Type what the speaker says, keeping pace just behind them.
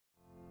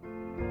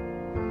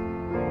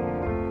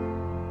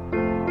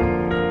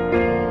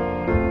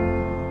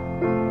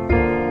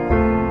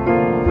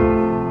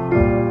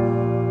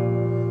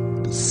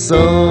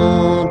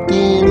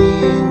Something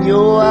in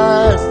your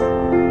eyes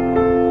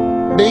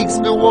makes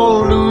me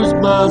want to lose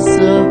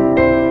myself.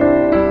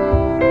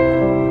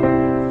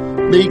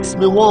 Makes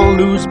me want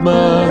to lose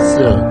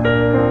myself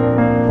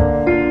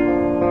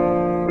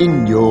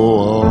in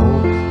your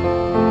arms.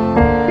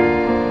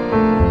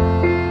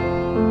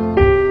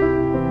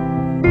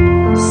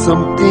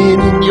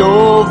 Something in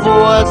your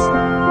voice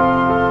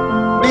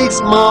makes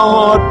my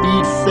heart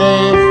beat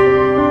fast.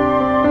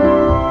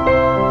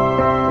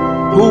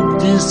 Hope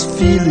this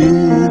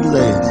feeling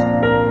lasts the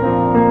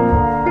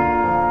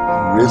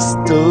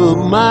rest of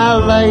my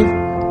life.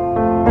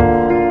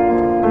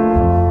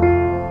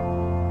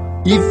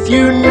 If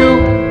you knew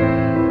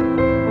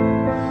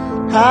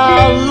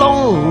how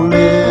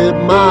lonely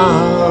my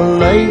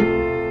life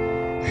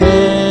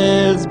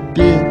has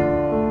been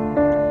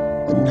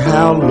and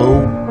how low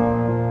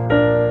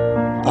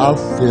I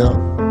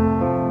felt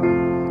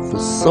for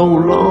so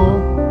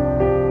long.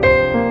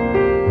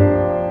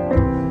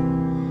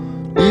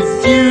 If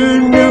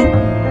you knew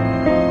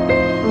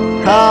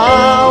how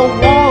I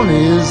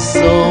wanted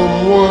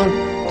someone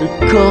to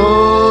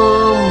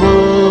come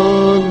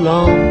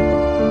along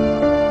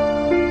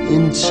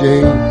and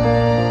change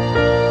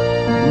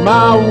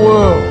my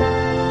world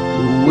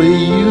the way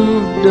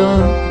you've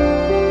done.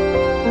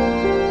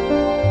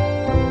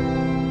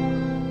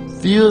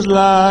 Feels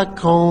like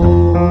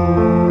home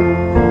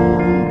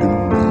to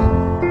me.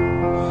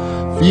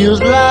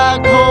 Feels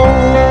like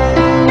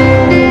home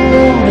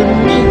to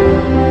me.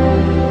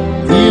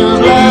 Feels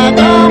like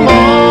I'm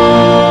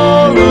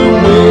all the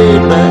way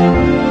back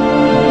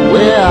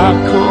where I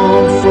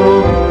come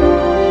from.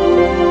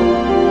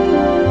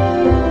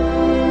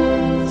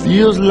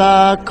 Feels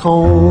like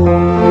home.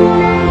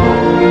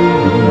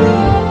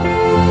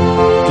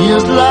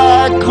 Feels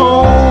like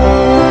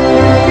home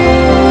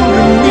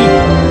to me.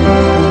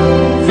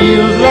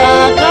 Feels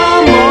like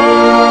I'm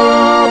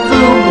all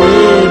the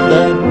way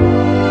back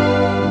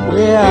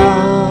where I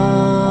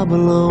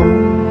belong.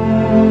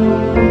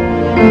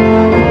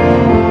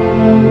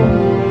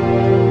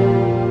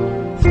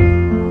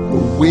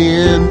 The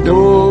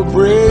window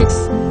breaks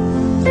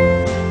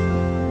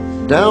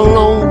down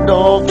long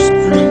dark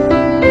street,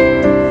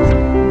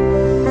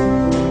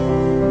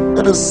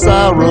 and a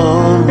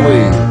siren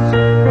waves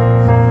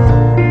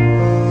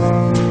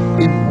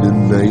in the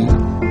night.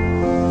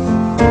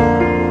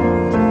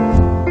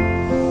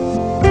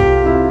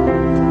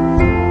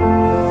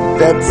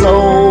 That's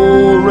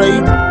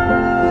alright,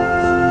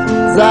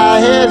 'cause I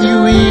have you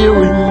here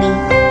with me,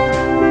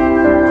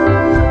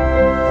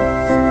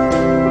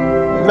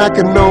 and I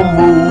can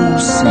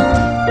almost see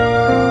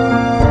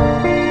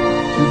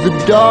through the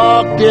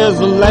dark there's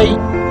a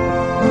light.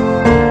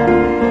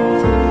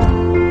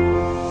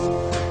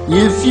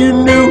 If you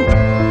knew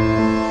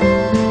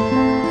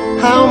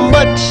how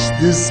much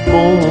this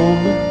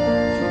moment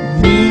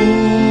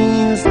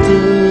means to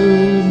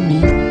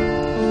me,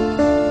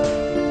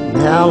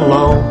 and how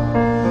long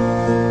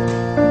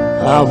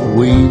I've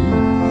waited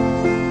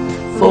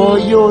for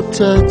your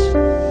touch.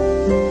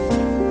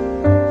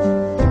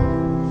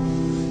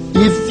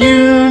 If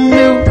you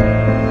knew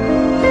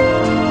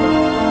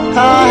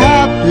how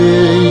happy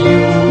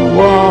you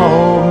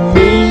are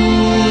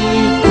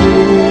making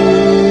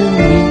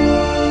me.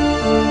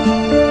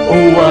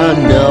 Oh, I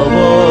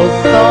never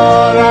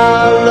thought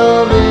I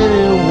loved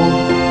anyone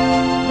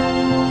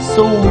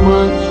so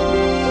much.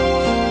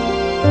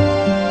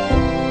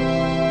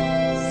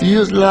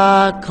 Feels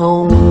like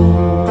home.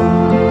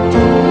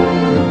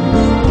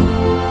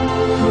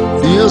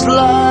 Feels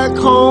like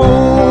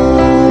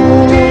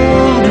home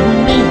to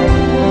me.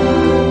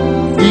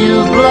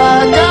 Feels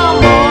like I'm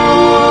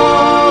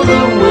all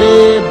the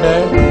way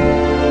back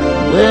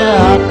where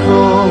I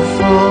come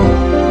from.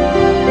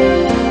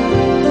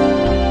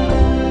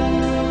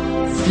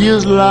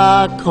 Feels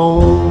like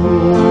home.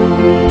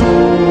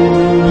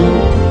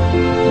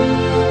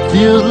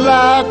 Feels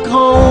like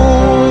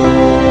home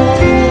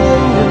to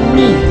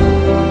me.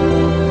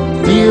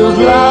 Feels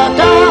like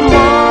I'm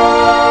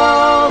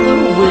all the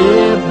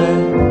way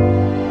back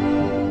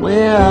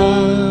where I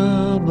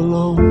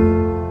belong.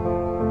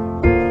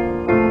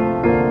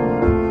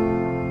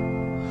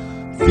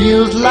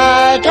 Feels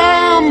like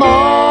I'm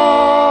all